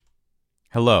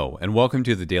Hello, and welcome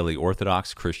to the daily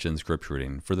Orthodox Christian scripture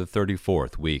reading for the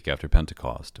 34th week after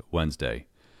Pentecost, Wednesday.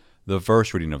 The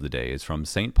first reading of the day is from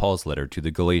St. Paul's letter to the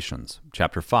Galatians,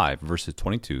 chapter 5, verses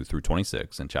 22 through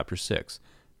 26, and chapter 6,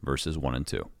 verses 1 and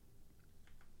 2.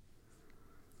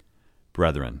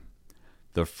 Brethren,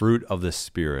 the fruit of the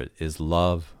Spirit is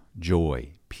love,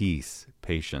 joy, peace,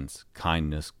 patience,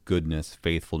 kindness, goodness,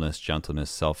 faithfulness, gentleness,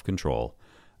 self-control.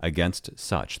 Against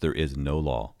such there is no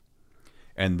law.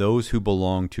 And those who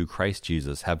belong to Christ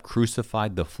Jesus have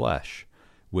crucified the flesh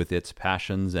with its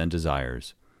passions and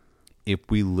desires. If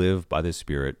we live by the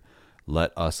Spirit,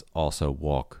 let us also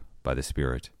walk by the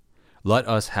Spirit. Let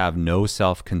us have no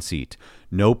self-conceit,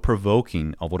 no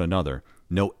provoking of one another,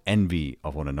 no envy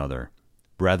of one another.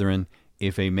 Brethren,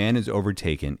 if a man is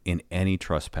overtaken in any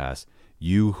trespass,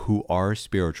 you who are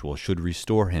spiritual should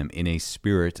restore him in a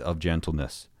spirit of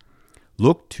gentleness.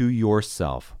 Look to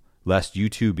yourself, lest you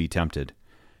too be tempted.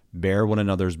 Bear one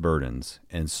another's burdens,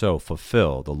 and so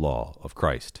fulfill the law of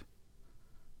Christ.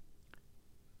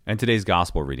 And today's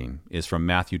gospel reading is from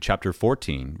Matthew chapter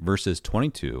 14, verses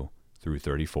 22 through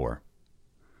 34.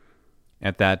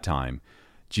 At that time,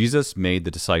 Jesus made the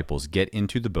disciples get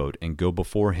into the boat and go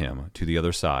before him to the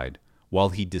other side, while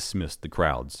he dismissed the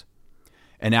crowds.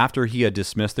 And after he had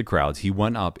dismissed the crowds, he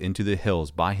went up into the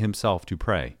hills by himself to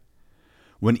pray.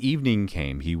 When evening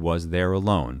came, he was there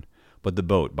alone, but the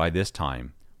boat by this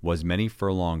time was many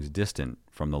furlongs distant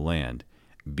from the land,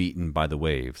 beaten by the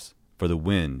waves, for the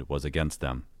wind was against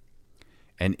them.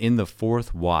 And in the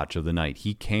fourth watch of the night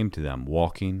he came to them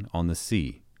walking on the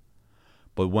sea.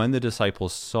 But when the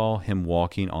disciples saw him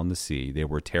walking on the sea, they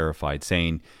were terrified,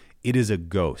 saying, "It is a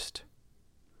ghost."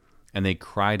 And they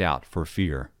cried out for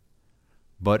fear.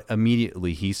 But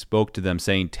immediately he spoke to them,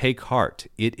 saying, "Take heart,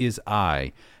 it is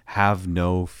I, have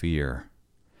no fear."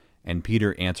 And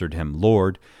Peter answered him,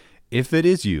 "Lord, if it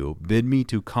is you, bid me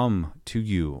to come to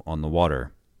you on the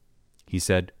water." He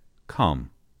said,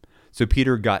 "Come." So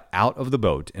Peter got out of the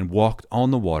boat and walked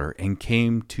on the water and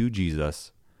came to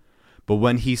Jesus. But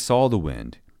when he saw the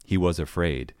wind, he was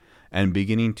afraid, and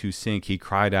beginning to sink, he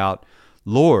cried out,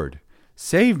 "Lord,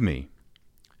 save me."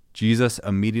 Jesus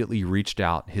immediately reached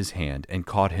out his hand and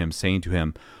caught him, saying to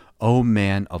him, "O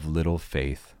man of little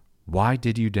faith, why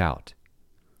did you doubt?"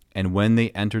 And when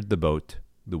they entered the boat,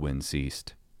 the wind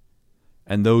ceased.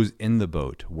 And those in the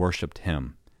boat worshipped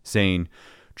him, saying,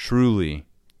 "Truly,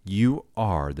 you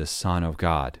are the Son of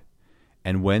God."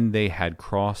 And when they had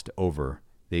crossed over,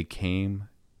 they came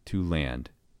to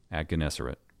land at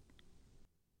Gennesaret.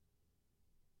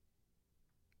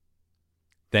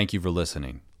 Thank you for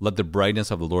listening. Let the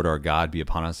brightness of the Lord our God be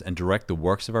upon us and direct the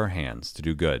works of our hands to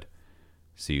do good.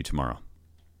 See you tomorrow.